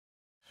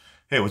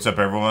Hey, what's up,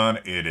 everyone?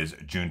 It is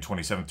June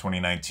 27th,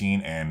 2019,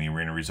 and the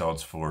arena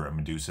results for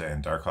Medusa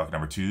and Darkhawk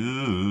number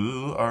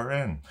 2 are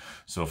in.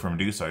 So for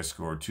Medusa, I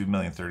scored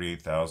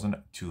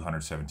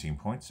 2,038,217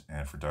 points,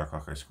 and for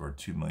Darkhawk, I scored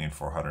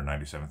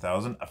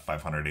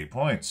 2,497,508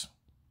 points.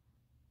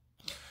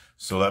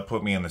 So that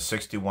put me in the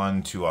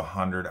 61 to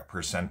 100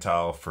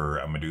 percentile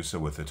for Medusa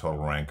with a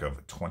total rank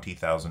of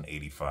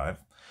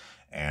 20,085.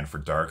 And for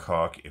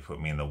Darkhawk, it put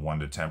me in the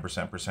 1 to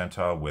 10%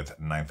 percentile with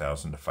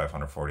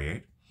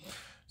 9,548.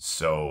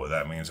 So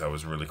that means I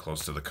was really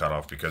close to the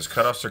cutoff because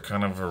cutoffs are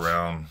kind of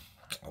around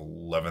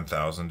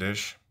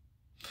 11,000-ish.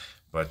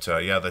 But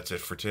yeah, that's it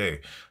for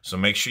today. So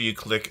make sure you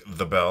click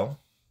the bell,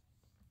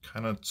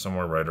 kind of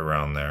somewhere right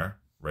around there,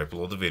 right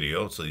below the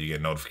video, so you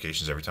get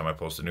notifications every time I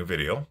post a new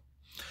video.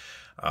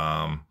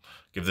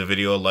 Give the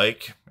video a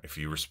like if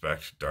you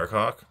respect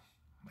Darkhawk.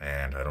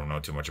 And I don't know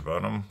too much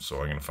about him,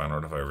 so I'm going to find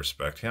out if I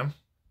respect him.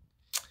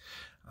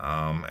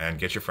 And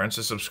get your friends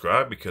to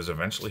subscribe because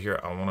eventually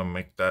here I want to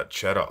make that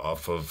cheddar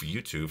off of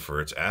YouTube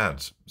for its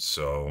ads.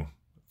 So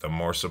the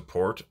more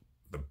support,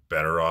 the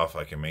better off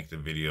I can make the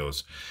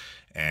videos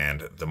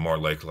and the more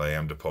likely I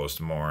am to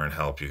post more and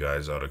help you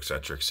guys out,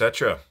 etc.,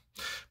 etc.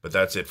 But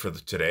that's it for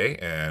today,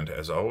 and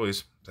as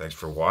always, thanks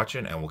for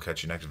watching and we'll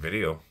catch you next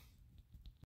video.